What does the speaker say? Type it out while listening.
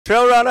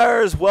Trail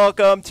runners,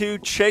 welcome to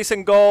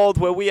Chasing Gold,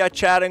 where we are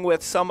chatting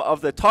with some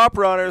of the top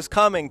runners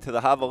coming to the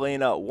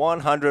Javelina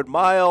 100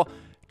 mile,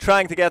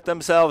 trying to get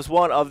themselves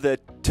one of the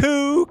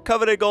two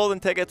coveted golden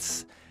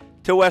tickets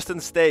to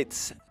Western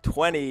States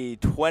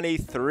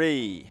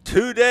 2023.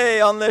 Today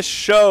on this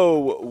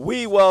show,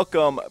 we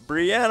welcome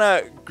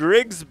Brianna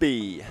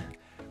Grigsby.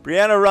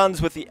 Brianna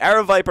runs with the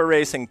Aravaipa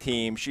Racing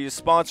team. She is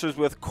sponsors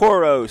with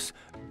Koros,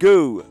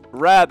 Goo,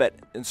 Rabbit,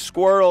 and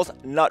Squirrel's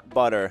Nut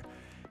Butter.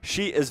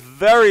 She is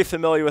very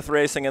familiar with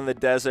racing in the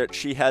desert.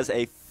 She has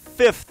a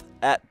 5th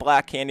at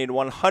Black Canyon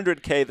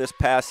 100K this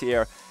past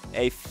year,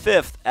 a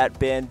 5th at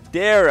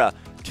Bandera,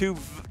 two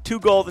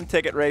golden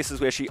ticket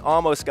races where she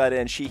almost got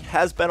in. She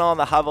has been on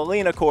the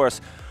Javelina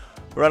course,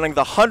 running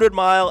the 100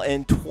 mile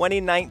in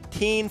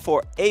 2019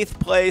 for 8th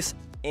place,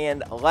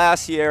 and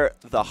last year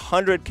the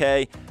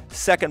 100K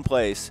 2nd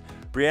place.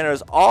 Brianna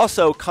is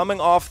also coming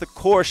off the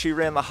course. She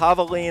ran the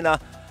Javelina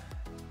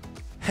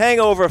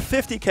Hangover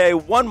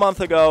 50K 1 month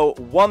ago,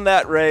 won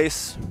that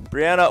race.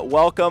 Brianna,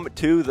 welcome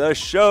to the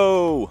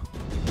show.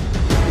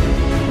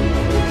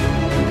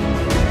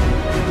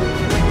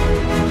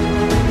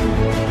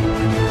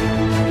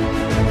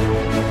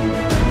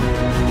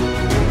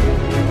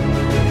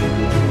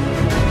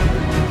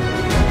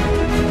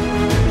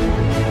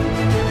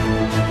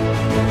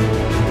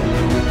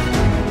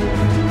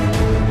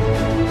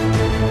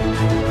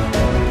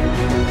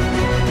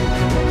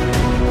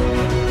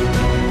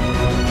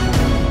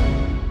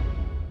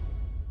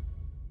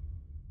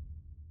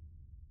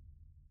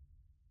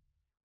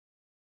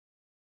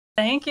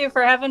 Thank you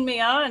for having me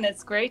on.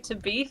 It's great to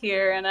be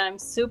here, and I'm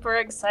super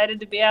excited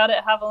to be out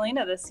at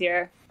Javelina this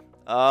year.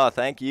 Oh,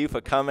 thank you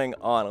for coming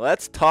on.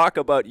 Let's talk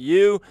about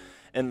you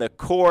and the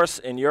course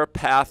and your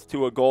path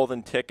to a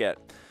golden ticket.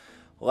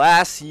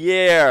 Last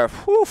year,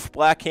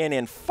 Black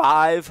Canyon,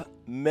 5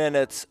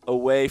 minutes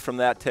away from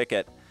that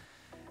ticket.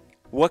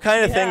 What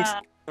kind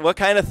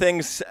of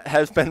things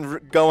has been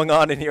going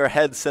on in your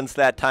head since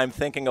that time,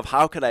 thinking of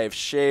how could I have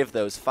shaved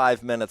those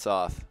 5 minutes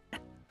off?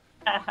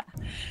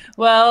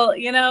 Well,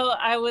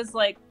 I was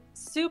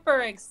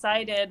super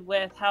excited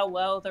with how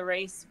well the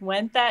race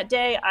went that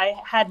day. I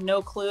had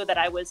no clue that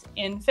I was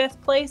in 5th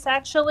place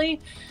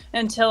actually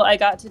until I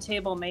got to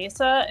Table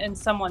Mesa and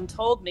someone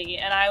told me,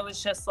 and I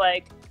was just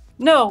like,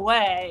 no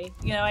way.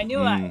 I knew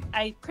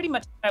I pretty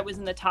much I was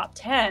in the top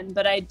 10,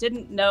 but I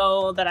didn't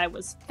know that I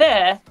was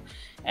 5th,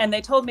 and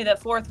they told me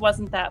that 4th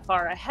wasn't that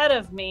far ahead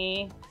of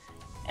me.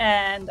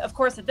 And of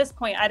course, at this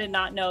point, I did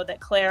not know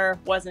that Claire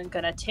wasn't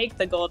going to take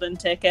the golden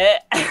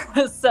ticket.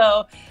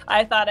 So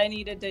I thought I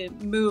needed to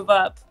move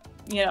up,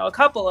 a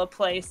couple of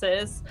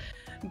places.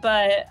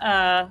 But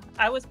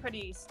I was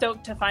pretty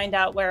stoked to find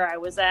out where I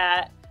was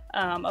at.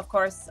 Of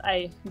course,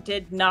 I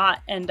did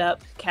not end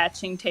up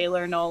catching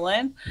Taylor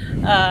Nolan.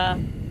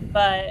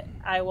 But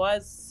I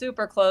was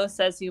super close,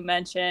 as you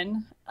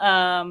mentioned.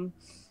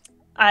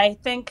 I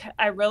think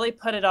I really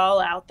put it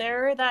all out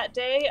there that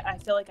day. I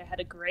feel like I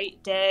had a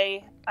great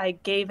day. I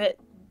gave it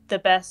the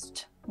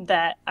best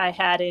that I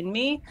had in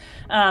me.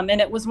 And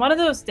it was one of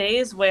those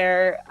days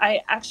where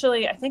I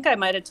think I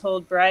might have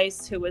told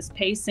Bryce, who was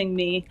pacing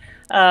me,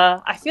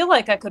 I feel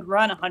like I could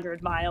run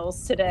 100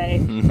 miles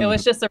today. It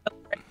was just a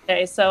really great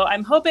day. So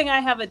I'm hoping I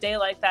have a day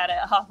like that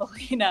at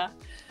Javelina.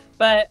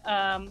 But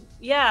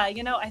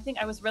I think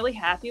I was really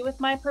happy with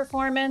my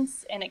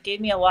performance, and it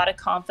gave me a lot of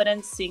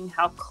confidence seeing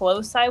how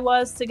close I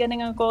was to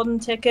getting a golden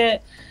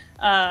ticket.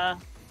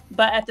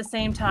 But at the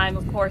same time,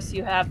 of course,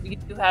 you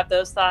do have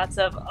those thoughts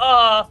of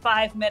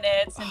 5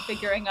 minutes and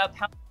figuring up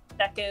how many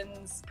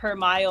seconds per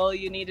mile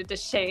you needed to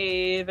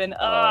shave, and if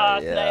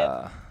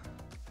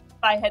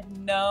I had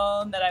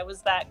known that I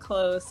was that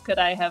close, could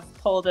I have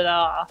pulled it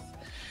off?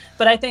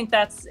 But I think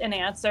that's an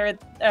answer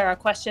or a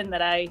question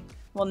that I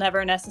will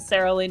never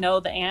necessarily know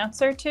the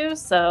answer to.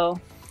 So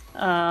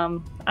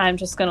I'm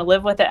just going to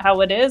live with it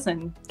how it is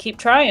and keep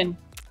trying.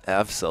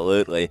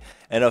 Absolutely.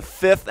 And a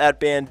 5th at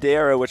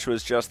Bandera, which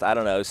was just,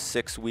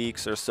 6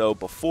 weeks or so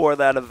before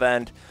that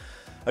event.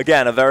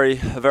 Again, a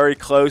very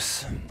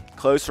close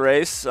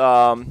race.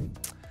 And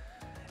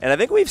I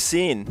think we've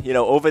seen,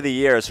 over the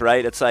years,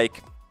 right? It's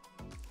like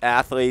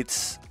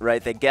athletes,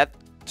 right? They get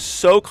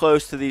so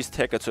close to these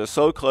tickets or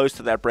so close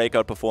to that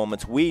breakout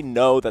performance. We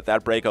know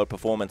that breakout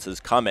performance is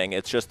coming.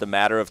 It's just a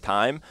matter of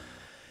time.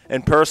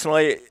 And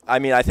personally,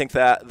 I think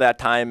that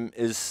time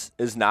is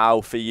now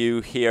for you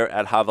here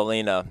at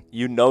Javelina.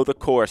 You know the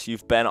course.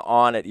 You've been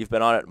on it. You've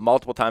been on it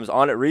multiple times,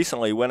 on it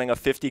recently, winning a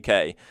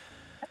 50K.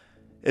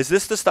 Is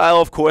this the style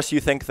of course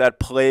you think that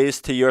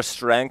plays to your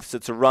strengths?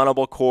 It's a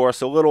runnable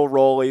course, a little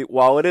rolly.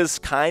 While it is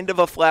kind of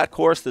a flat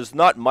course, there's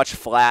not much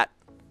flat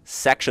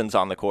sections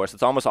on the course.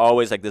 It's almost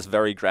always like this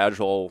very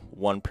gradual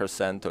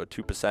 1% or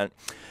 2%.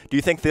 Do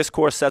you think this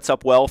course sets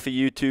up well for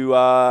you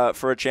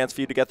for a chance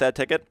for you to get that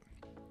ticket?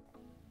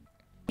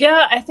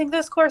 Yeah, I think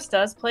this course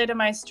does play to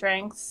my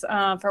strengths.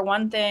 For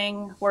one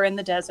thing, we're in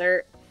the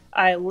desert.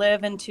 I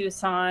live in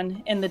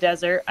Tucson in the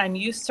desert. I'm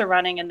used to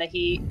running in the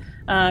heat.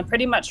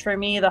 Pretty much for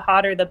me, the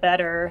hotter the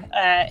better.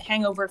 At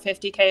Hangover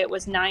 50K, it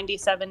was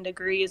 97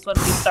 degrees when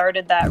we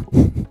started that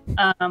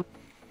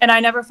And I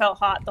never felt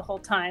hot the whole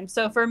time.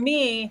 So for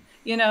me,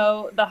 you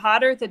know, the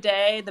hotter the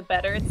day, the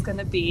better it's going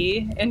to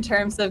be in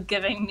terms of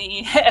giving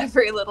me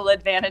every little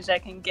advantage I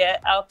can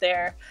get out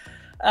there.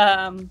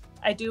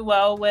 I do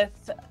well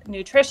with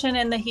nutrition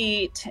in the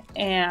heat.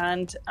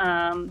 And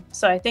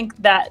so I think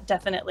that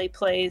definitely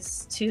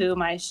plays to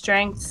my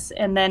strengths.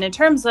 And then in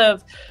terms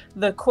of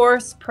the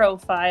course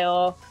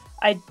profile,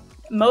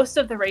 most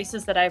of the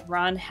races that I've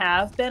run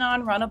have been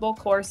on runnable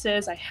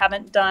courses. I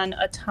haven't done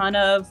a ton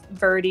of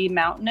verti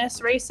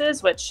mountainous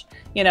races, which,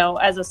 you know,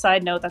 as a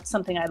side note, that's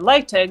something I'd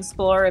like to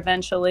explore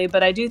eventually.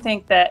 But I do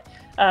think that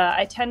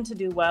I tend to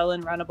do well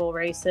in runnable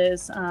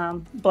races.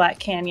 Black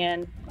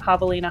Canyon,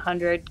 Javelina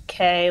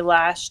 100K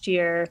last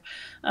year.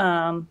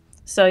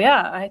 So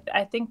yeah,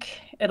 I think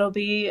it'll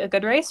be a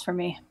good race for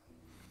me.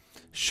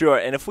 Sure.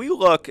 And if we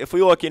look,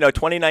 you know,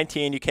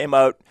 2019, you came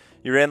out,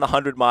 you ran the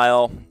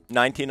 100-mile,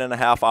 19 and a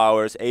half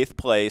hours, 8th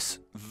place.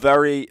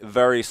 Very,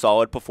 very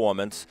solid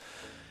performance.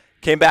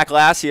 Came back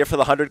last year for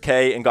the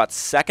 100K and got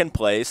 2nd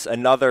place,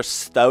 another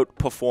stout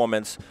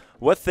performance.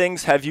 What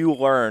things have you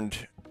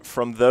learned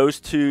from those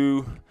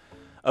two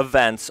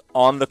events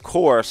on the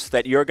course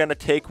that you're going to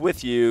take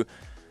with you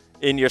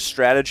in your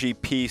strategy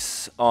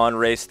piece on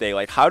race day?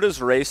 Like, how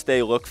does race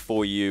day look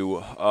for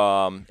you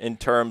in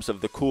terms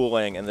of the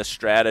cooling and the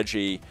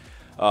strategy,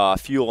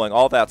 fueling,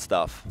 all that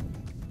stuff?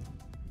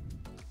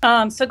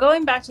 So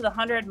going back to the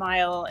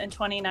 100-mile in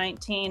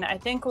 2019, I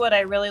think what I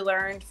really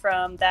learned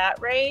from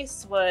that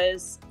race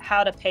was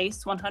how to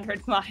pace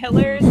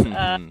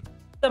 100-milers.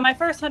 So my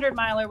first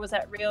 100-miler was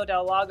at Rio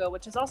del Lago,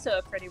 which is also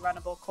a pretty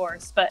runnable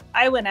course, but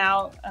I went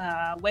out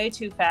way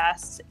too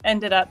fast,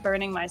 ended up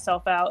burning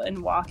myself out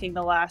and walking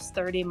the last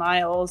 30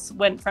 miles,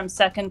 went from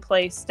 2nd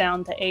place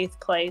down to 8th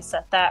place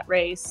at that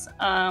race.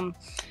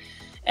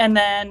 And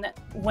then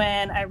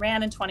when I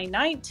ran in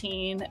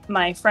 2019,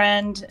 my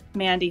friend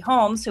Mandy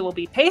Holmes, who will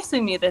be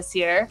pacing me this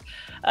year,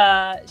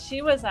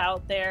 she was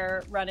out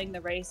there running the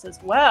race as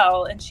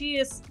well, and she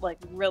is like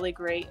really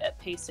great at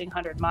pacing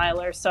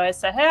 100-milers. So I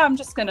said, "Hey, I'm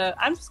just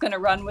gonna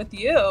run with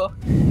you,"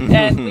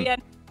 and we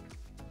had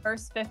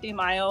first 50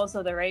 miles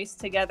of the race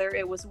together.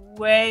 It was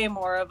way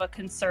more of a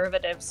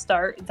conservative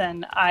start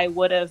than I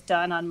would have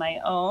done on my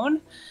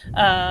own.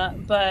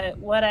 But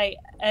what I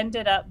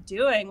ended up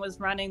doing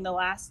was running the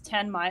last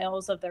 10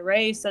 miles of the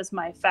race as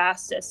my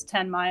fastest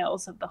 10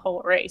 miles of the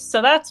whole race.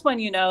 So that's when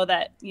you know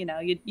that, you know,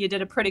 you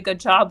did a pretty good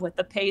job with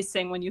the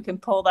pacing when you can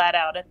pull that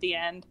out at the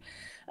end.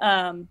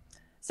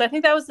 So I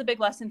think that was the big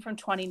lesson from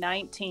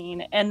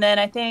 2019. And then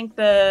I think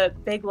the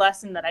big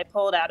lesson that I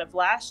pulled out of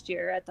last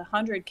year at the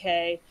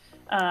 100K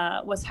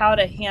was how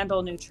to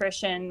handle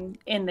nutrition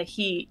in the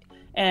heat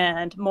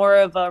and more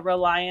of a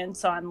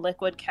reliance on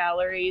liquid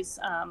calories.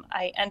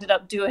 I ended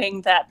up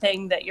doing that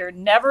thing that you're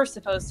never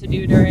supposed to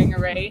do during a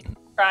race,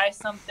 try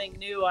something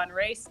new on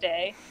race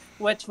day,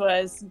 which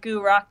was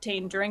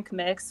Goo-Roctane drink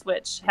mix,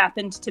 which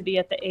happened to be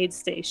at the aid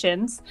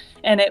stations.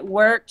 And it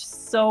worked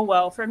so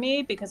well for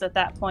me because at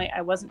that point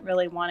I wasn't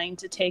really wanting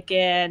to take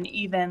in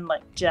even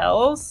like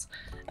gels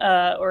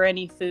or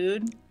any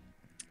food.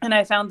 And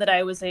I found that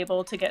I was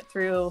able to get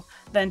through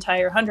the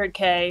entire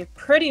 100K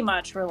pretty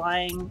much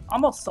relying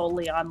almost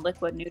solely on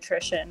liquid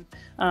nutrition.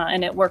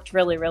 And it worked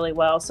really, really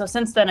well. So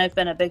since then, I've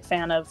been a big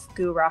fan of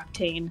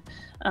Goo-Roctane.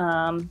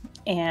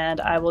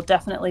 And I will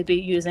definitely be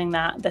using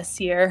that this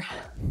year.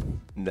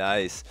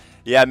 Nice.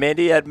 Yeah,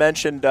 Mandy had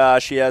mentioned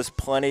she has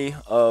plenty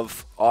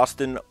of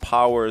Austin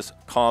Powers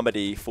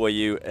comedy for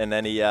you in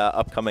any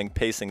upcoming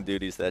pacing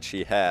duties that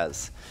she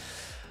has.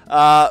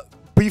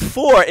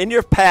 Before, in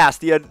your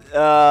past, you had,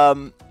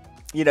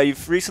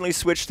 you've recently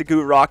switched to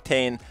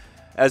Goo-Roctane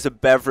as a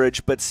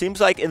beverage, but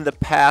seems like in the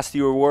past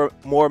you were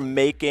more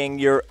making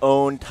your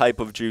own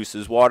type of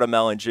juices,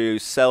 watermelon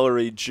juice,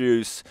 celery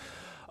juice.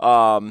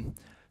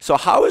 So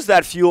how is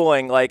that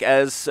fueling, like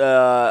as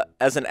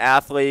an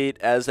athlete,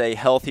 as a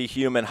healthy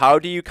human? How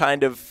do you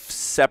kind of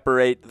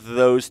separate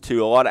those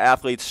two? A lot of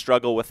athletes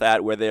struggle with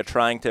that, where they're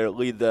trying to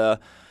lead the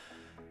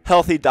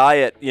healthy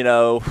diet,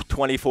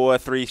 24,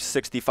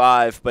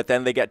 365, but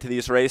then they get to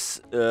these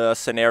race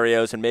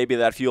scenarios and maybe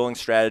that fueling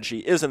strategy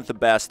isn't the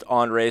best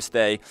on race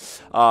day.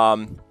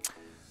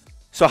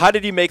 So how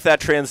did you make that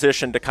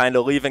transition to kind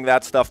of leaving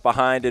that stuff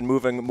behind and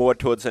moving more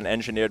towards an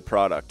engineered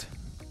product?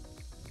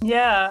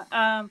 Yeah.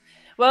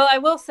 Well, I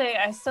will say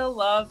I still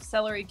love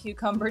celery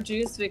cucumber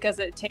juice because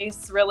it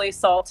tastes really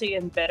salty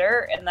and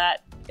bitter, and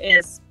that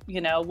is,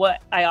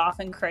 what I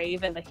often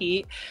crave in the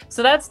heat.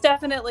 So that's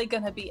definitely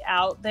going to be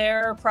out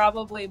there,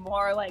 probably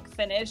more like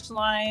finish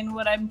line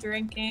what I'm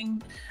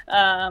drinking.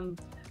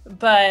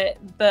 But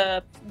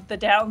the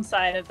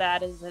downside of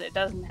that is that it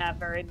doesn't have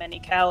very many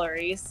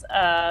calories.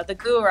 The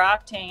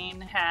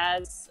Goo-Roctane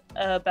has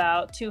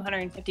about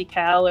 250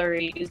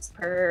 calories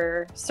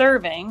per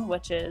serving,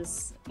 which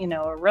is,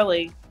 a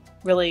really,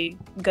 really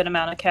good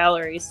amount of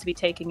calories to be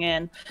taking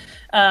in.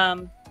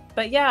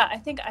 But yeah, I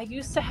think I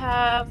used to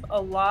have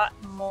a lot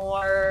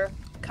more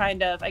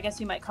kind of, I guess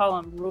you might call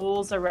them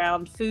rules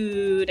around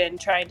food and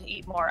trying to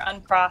eat more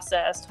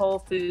unprocessed whole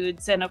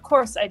foods. And of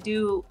course, I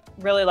do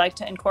really like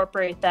to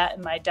incorporate that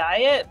in my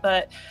diet.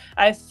 But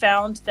I've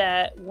found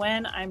that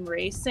when I'm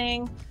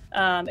racing,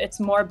 it's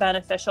more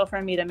beneficial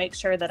for me to make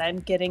sure that I'm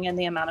getting in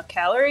the amount of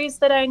calories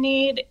that I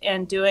need,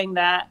 and doing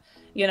that,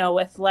 you know,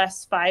 with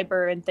less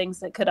fiber and things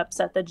that could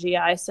upset the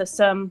GI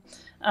system.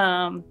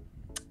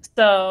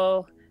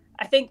 So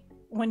I think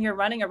when you're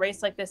running a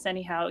race like this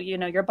anyhow, you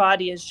know, your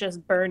body is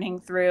just burning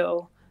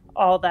through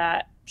all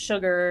that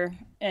sugar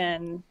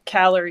and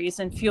calories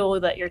and fuel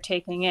that you're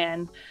taking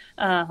in.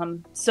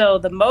 So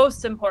the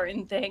most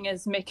important thing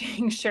is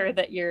making sure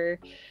that you're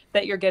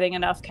getting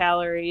enough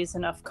calories,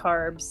 enough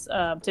carbs,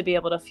 to be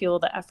able to fuel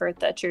the effort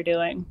that you're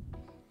doing.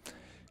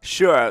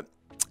 Sure.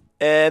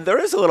 And there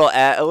is a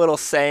little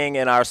saying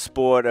in our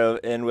sport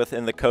and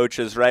within the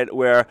coaches, right,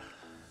 where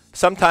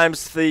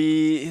sometimes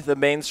the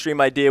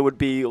mainstream idea would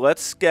be,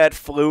 let's get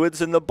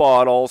fluids in the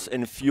bottles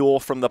and fuel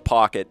from the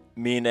pocket,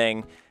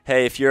 meaning,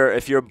 hey, if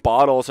your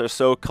bottles are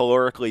so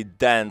calorically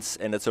dense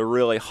and it's a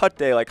really hot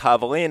day like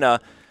Javelina,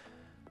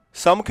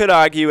 some could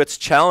argue it's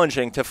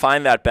challenging to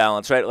find that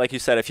balance, right? Like you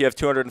said, if you have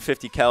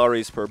 250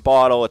 calories per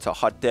bottle, it's a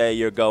hot day,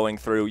 you're going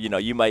through, you know,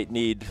 you might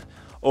need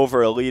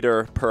over a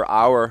liter per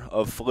hour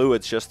of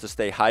fluids just to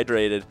stay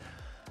hydrated.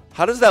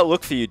 How does that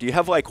look for you? Do you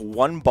have like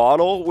one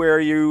bottle where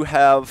you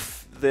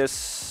have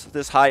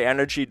this high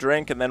energy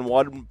drink and then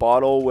one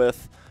bottle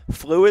with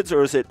fluids,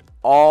 or is it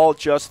all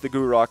just the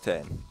Guru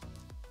Octane?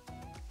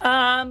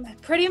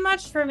 Pretty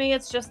much for me,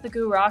 it's just the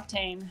Guru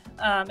Octane.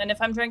 And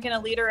if I'm drinking a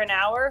liter an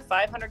hour,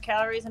 500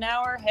 calories an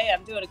hour, hey,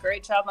 I'm doing a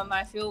great job on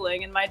my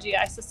fueling, and my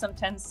GI system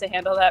tends to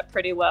handle that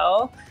pretty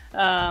well,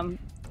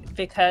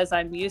 because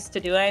I'm used to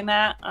doing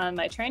that on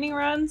my training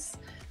runs.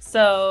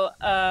 So,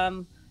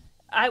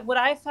 what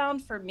I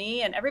found for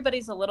me, and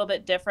everybody's a little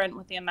bit different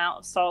with the amount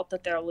of salt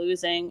that they're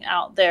losing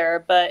out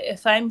there, but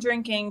if I'm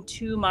drinking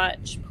too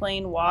much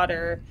plain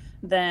water,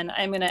 then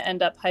I'm going to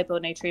end up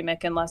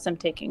hyponatremic unless I'm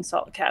taking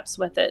salt caps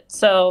with it.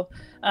 So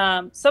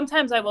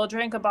sometimes I will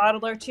drink a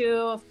bottle or two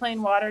of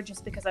plain water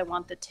just because I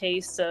want the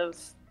taste of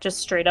just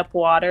straight up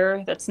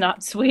water that's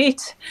not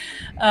sweet.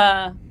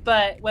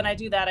 But when I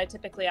do that, I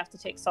typically have to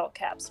take salt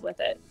caps with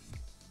it.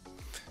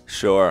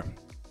 Sure.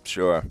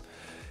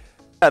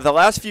 Yeah, the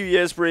last few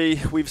years, Bree,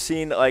 we've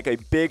seen like a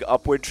big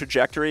upward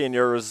trajectory in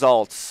your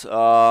results. You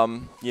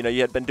know,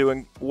 you had been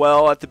doing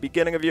well at the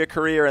beginning of your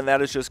career, and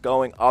that is just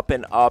going up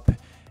and up.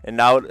 And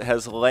now it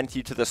has lent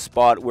you to the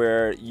spot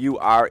where you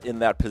are in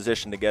that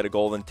position to get a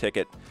golden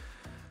ticket.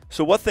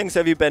 So what things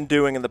have you been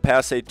doing in the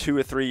past, say, 2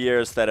 or 3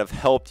 years that have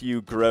helped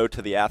you grow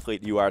to the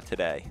athlete you are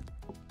today?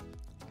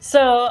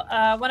 So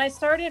when I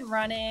started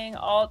running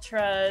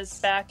ultras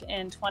back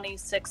in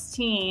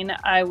 2016,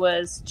 I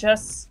was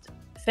just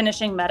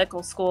finishing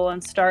medical school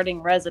and starting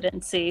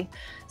residency.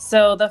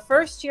 So the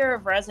first year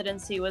of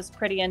residency was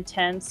pretty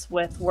intense,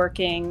 with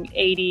working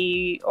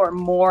 80 or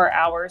more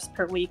hours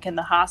per week in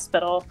the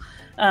hospital.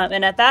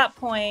 And at that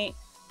point,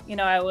 you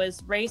know, I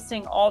was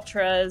racing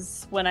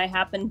ultras when I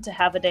happened to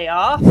have a day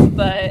off,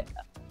 but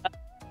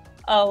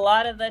a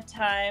lot of the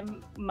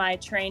time my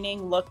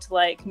training looked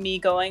like me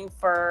going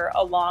for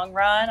a long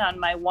run on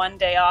my one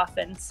day off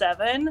in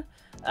 7,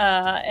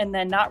 and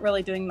then not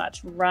really doing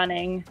much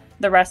running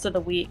the rest of the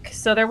week.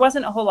 So there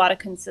wasn't a whole lot of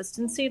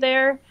consistency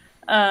there.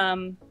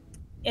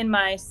 In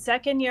my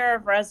second year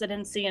of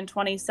residency in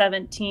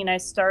 2017, I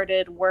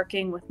started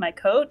working with my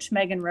coach,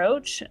 Megan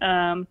Roach.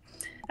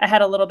 I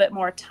had a little bit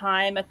more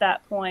time at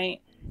that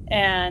point,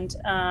 and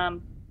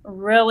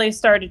really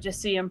started to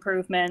see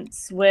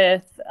improvements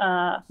with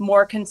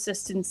more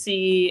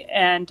consistency,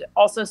 and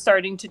also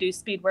starting to do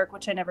speed work,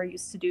 which I never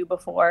used to do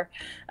before,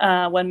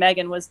 when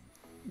Megan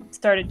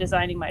started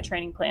designing my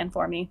training plan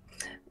for me.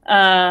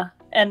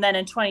 And then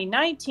in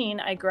 2019,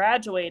 I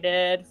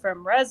graduated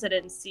from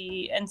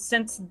residency. And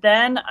since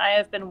then, I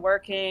have been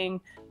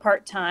working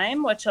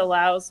part-time, which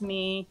allows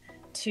me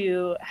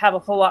to have a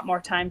whole lot more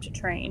time to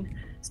train.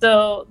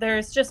 So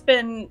there's just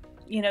been,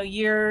 you know,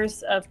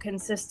 years of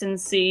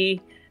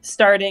consistency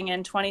starting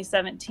in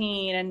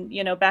 2017. And,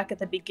 you know, back at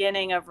the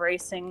beginning of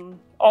racing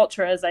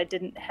ultras, I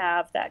didn't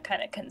have that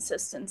kind of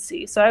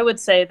consistency. So I would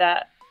say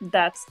that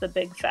that's the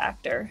big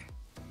factor.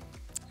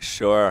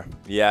 Sure.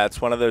 Yeah,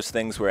 it's one of those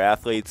things where a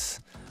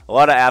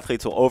lot of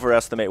athletes will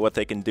overestimate what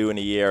they can do in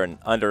a year and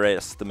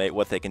underestimate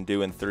what they can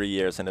do in 3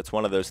 years. And it's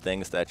one of those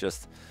things that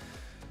just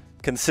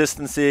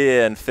consistency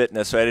and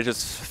fitness, right?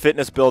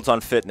 Fitness builds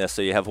on fitness.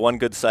 So you have one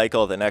good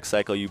cycle, the next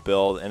cycle you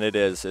build, and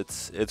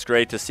it's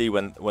great to see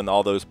when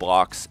all those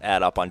blocks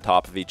add up on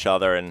top of each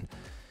other, and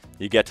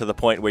you get to the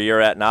point where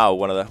you're at now,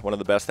 one of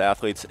the best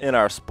athletes in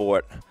our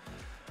sport.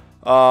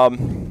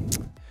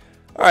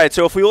 All right,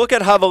 so if we look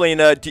at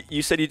Javelina,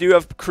 you said you do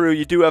have crew,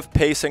 you do have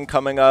pacing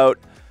coming out.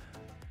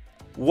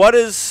 What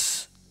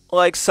is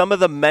like some of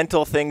the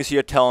mental things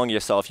you're telling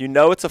yourself? You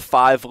know it's a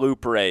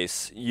 5-loop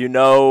race. You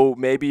know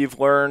maybe you've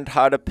learned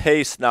how to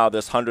pace now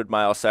this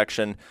 100-mile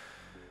section.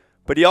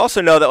 But you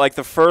also know that like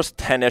the first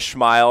 10-ish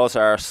miles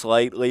are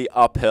slightly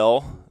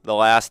uphill. The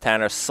last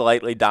 10 are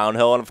slightly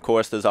downhill. And, of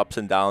course, there's ups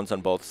and downs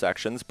on both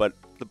sections. But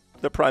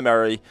the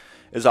primary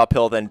is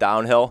uphill then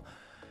downhill.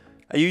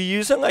 Are you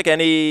using like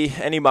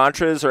any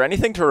mantras or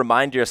anything to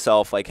remind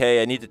yourself, like,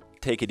 hey, I need to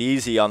take it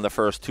easy on the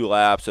first 2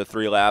 laps or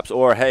 3 laps,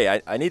 or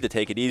hey, I need to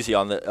take it easy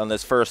on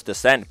this first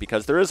descent,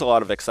 because there is a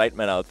lot of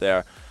excitement out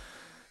there.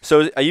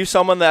 So are you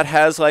someone that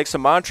has like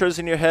some mantras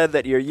in your head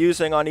that you're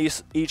using on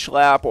each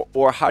lap,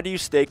 or how do you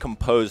stay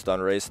composed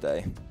on race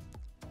day?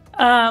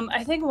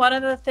 I think one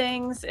of the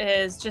things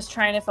is just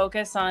trying to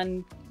focus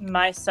on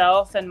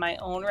myself and my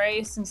own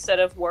race instead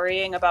of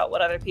worrying about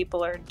what other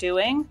people are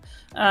doing.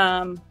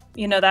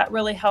 That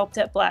really helped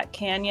at Black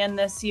Canyon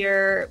this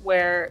year,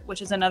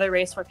 which is another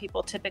race where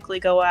people typically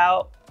go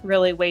out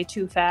really way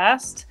too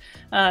fast,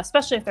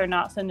 especially if they're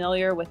not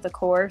familiar with the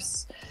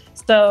course.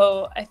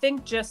 So I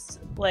think just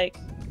like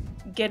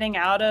getting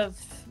out of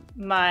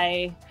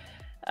my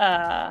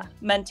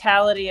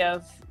mentality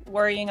of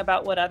worrying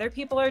about what other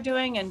people are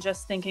doing and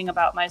just thinking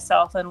about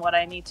myself and what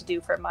I need to do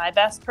for my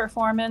best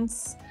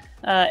performance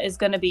is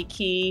going to be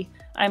key.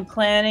 I'm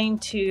planning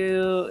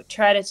to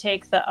try to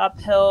take the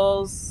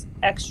uphills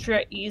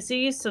extra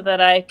easy so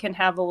that I can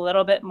have a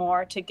little bit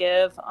more to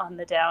give on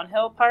the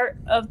downhill part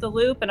of the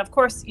loop. And of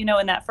course, in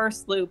that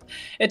first loop,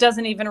 it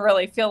doesn't even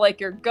really feel like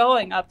you're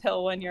going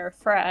uphill when you're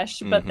fresh.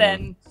 Mm-hmm. But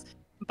then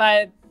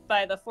by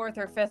the 4th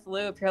or 5th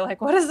loop, you're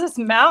like, what is this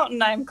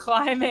mountain I'm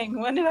climbing?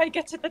 When do I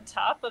get to the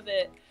top of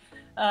it?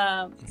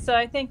 So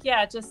I think,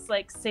 just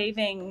like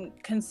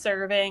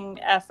conserving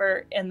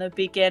effort in the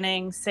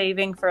beginning,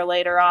 saving for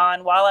later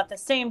on, while at the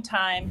same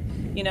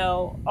time,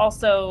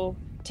 also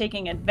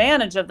taking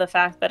advantage of the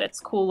fact that it's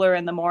cooler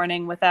in the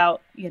morning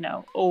without,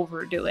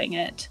 overdoing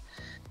it.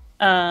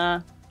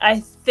 I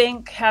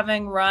think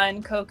having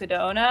run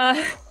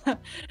Cocodona,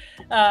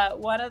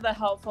 one of the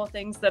helpful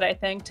things that I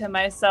think to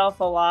myself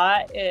a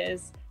lot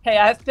is, hey,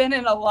 I've been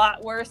in a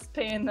lot worse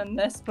pain than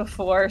this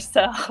before,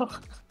 so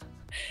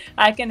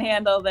I can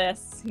handle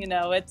this.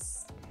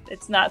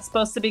 It's not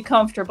supposed to be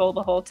comfortable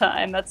the whole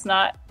time.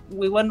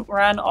 We wouldn't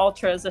run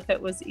ultras if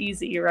it was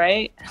easy,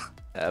 right?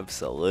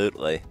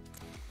 Absolutely.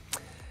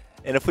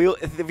 And if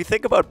we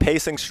think about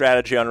pacing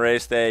strategy on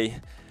race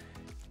day,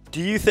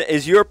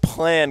 is your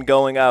plan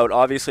going out?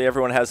 Obviously,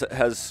 everyone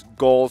has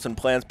goals and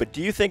plans, but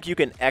do you think you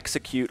can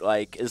execute?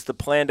 Like, is the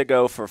plan to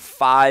go for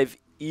 5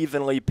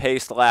 evenly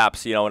paced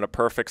laps? In a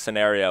perfect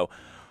scenario,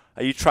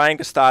 are you trying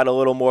to start a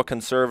little more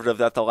conservative,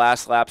 that the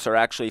last laps are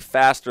actually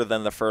faster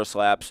than the first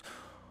laps?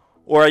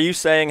 Or are you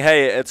saying,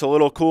 hey, it's a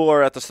little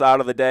cooler at the start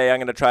of the day, I'm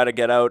going to try to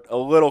get out a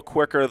little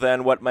quicker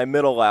than what my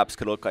middle laps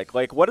could look like?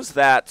 Like, what is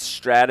that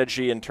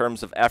strategy in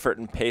terms of effort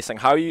and pacing?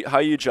 How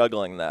are you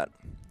juggling that?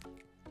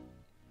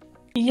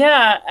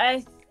 Yeah,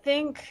 I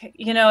think,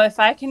 if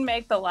I can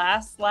make the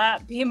last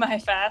lap be my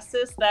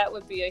fastest, that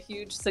would be a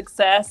huge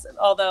success.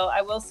 Although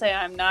I will say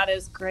I'm not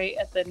as great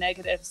at the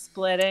negative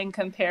splitting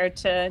compared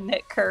to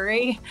Nick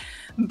Curry.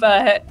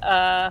 But,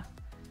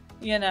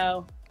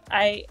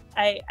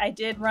 I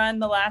did run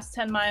the last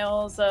 10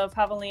 miles of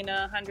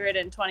Javelina 100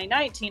 in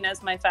 2019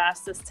 as my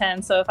fastest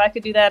 10. So if I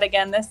could do that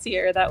again this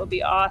year, that would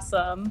be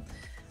awesome.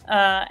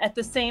 At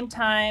the same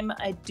time,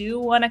 I do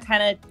want to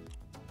kind of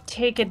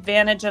take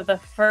advantage of the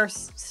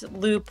first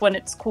loop when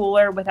it's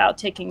cooler without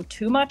taking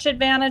too much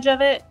advantage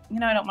of it.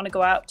 I don't want to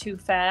go out too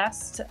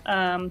fast.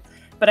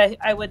 But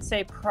I would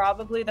say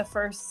probably the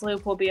first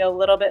loop will be a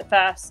little bit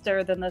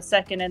faster than the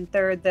second and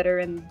third that are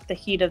in the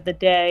heat of the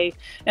day.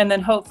 And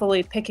then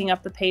hopefully picking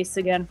up the pace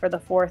again for the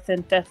 4th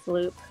and 5th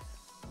loop.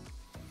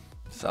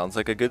 Sounds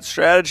like a good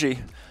strategy.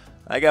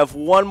 I have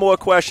one more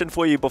question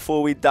for you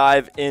before we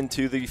dive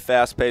into the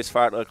fast-paced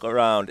fartlek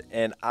round.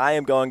 And I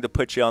am going to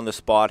put you on the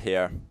spot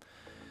here.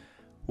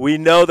 We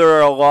know there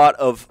are a lot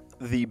of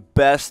the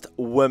best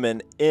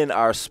women in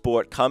our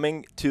sport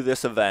coming to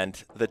this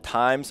event. The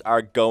times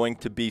are going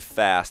to be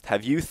fast.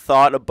 Have you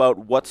thought about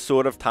what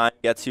sort of time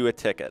gets you a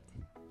ticket?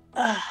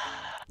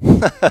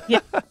 Yeah.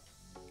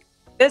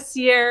 This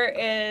year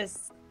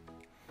is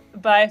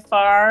by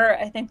far,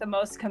 I think, the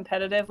most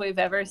competitive we've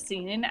ever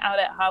seen out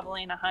at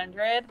Javelina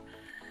 100.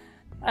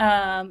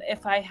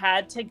 If I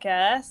had to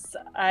guess,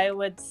 I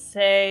would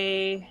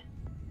say,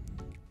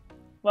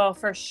 well,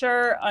 for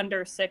sure,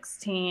 under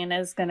 16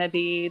 is going to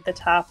be the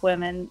top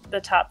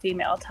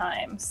female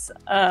times.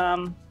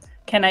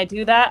 Can I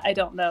do that? I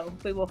don't know.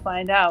 We will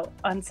find out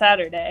on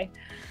Saturday.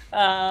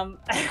 I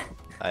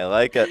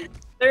like it.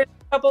 There's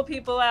a couple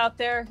people out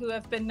there who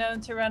have been known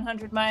to run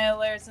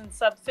 100-milers in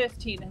sub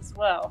 15 as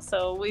well.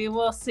 So we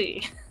will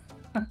see.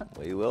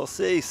 We will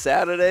see.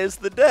 Saturday's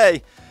the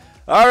day.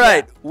 All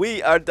right. Yeah.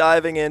 We are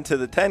diving into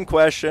the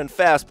 10-question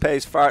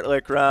fast-paced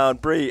fartlek round.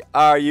 Bree,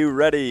 are you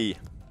ready?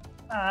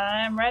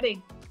 I'm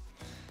ready.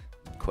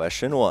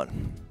 Question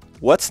 1.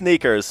 What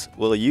sneakers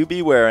will you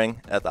be wearing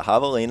at the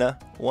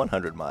Javelina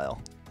 100 mile?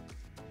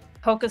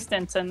 Hoka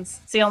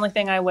Stinsons. It's the only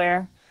thing I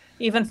wear,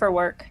 even for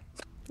work.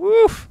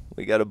 Woof.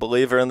 We got a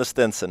believer in the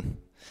Stinson.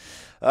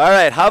 All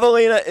right.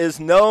 Javelina is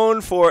known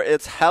for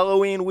its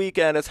Halloween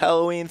weekend, its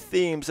Halloween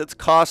themes, its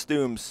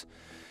costumes.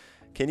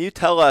 Can you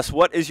tell us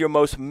what is your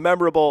most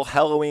memorable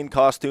Halloween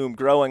costume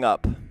growing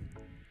up?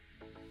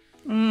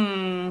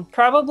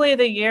 Probably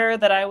the year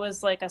that I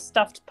was like a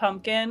stuffed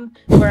pumpkin,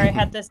 where I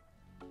had this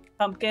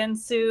pumpkin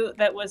suit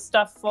that was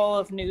stuffed full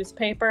of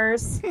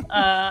newspapers.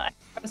 I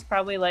was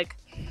probably like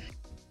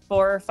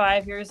 4 or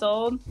 5 years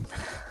old.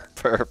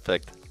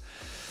 Perfect.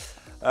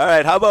 All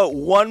right, how about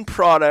one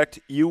product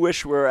you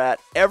wish were at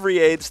every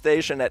aid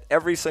station at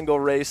every single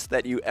race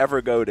that you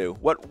ever go to?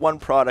 What one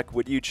product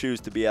would you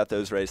choose to be at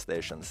those race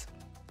stations?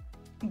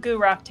 Goo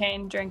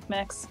Roctane drink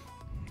mix.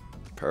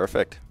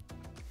 Perfect.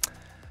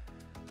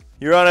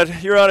 You're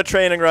on a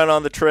training run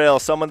on the trail.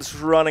 Someone's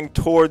running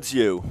towards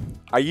you.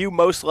 Are you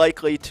most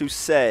likely to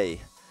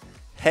say,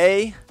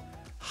 hey,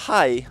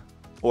 hi,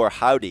 or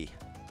howdy?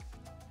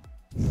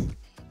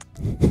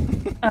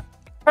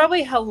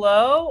 Probably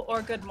hello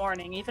or good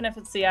morning. Even if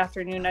it's the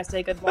afternoon, I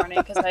say good morning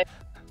because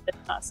it's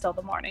not still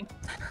the morning.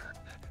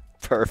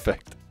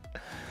 Perfect.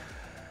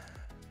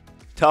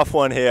 Tough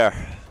one here.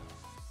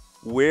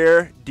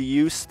 Where do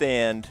you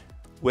stand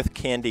with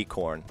candy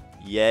corn?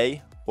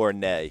 Yay or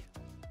nay?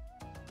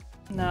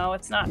 No,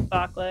 it's not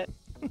chocolate.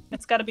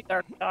 It's got to be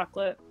dark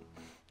chocolate.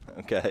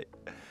 Okay.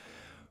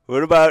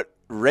 What about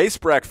race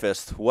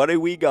breakfast? What are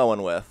we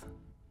going with?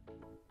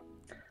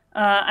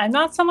 I'm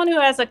not someone who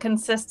has a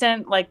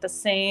consistent, like the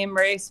same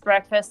race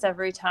breakfast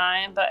every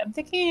time, but I'm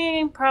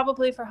thinking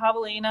probably for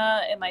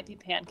Javelina, it might be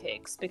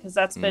pancakes because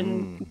that's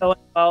been going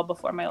well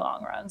before my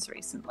long runs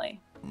recently.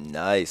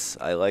 Nice.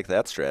 I like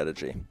that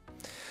strategy.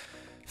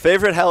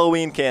 Favorite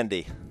Halloween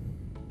candy?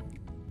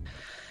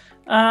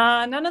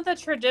 None of the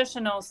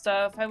traditional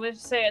stuff. I would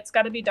say it's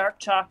got to be dark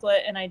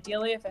chocolate, and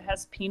ideally if it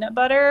has peanut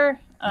butter,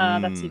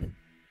 that's even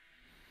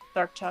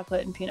dark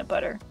chocolate and peanut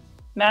butter.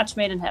 Match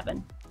made in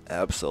heaven.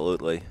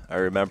 Absolutely. I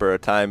remember a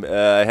time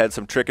I had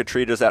some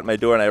trick-or-treaters at my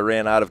door and I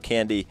ran out of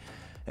candy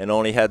and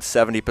only had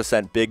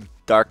 70% big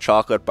dark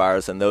chocolate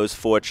bars, and those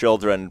 4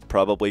 children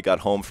probably got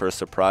home for a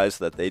surprise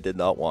that they did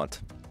not want.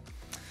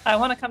 I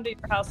want to come to your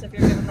house if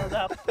you're giving those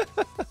out.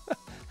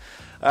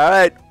 All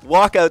right,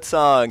 walkout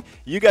song.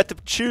 You got to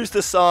choose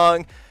the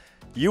song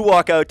you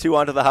walk out to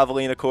onto the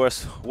Javelina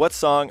course. What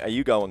song are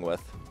you going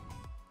with?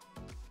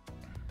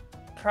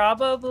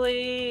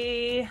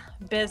 Probably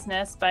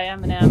Business by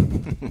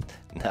Eminem.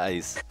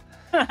 Nice.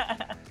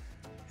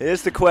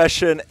 Here's the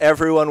question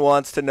everyone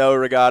wants to know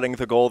regarding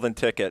the golden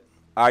ticket.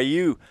 Are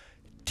you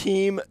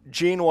Team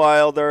Gene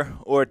Wilder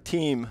or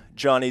Team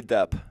Johnny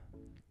Depp?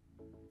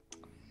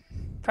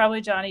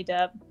 Probably Johnny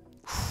Depp.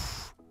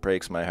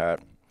 Breaks my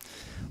heart.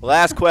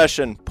 Last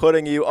question,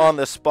 putting you on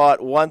the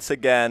spot once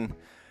again.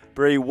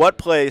 Bree, what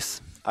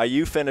place are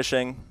you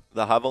finishing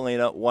the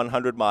Javelina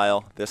 100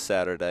 mile this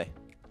Saturday?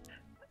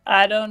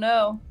 I don't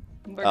know.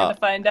 We're going to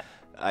find out.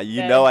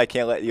 You know I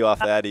can't let you off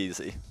that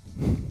easy.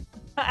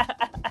 All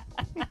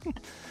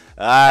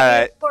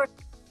right.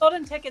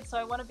 Golden ticket, so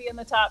I want to be in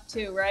the top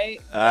 2,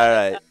 right? All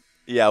right.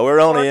 Yeah, we're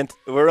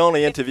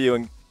only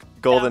interviewing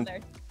golden.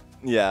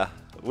 Yeah,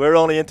 we're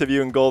only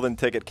interviewing golden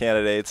ticket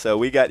candidates, so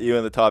we got you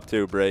in the top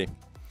 2, Bree.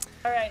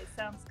 All right,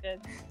 sounds good.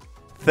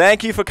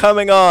 Thank you for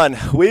coming on.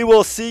 We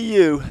will see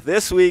you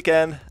this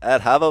weekend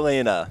at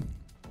Javelina.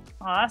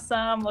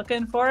 Awesome.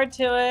 Looking forward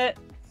to it.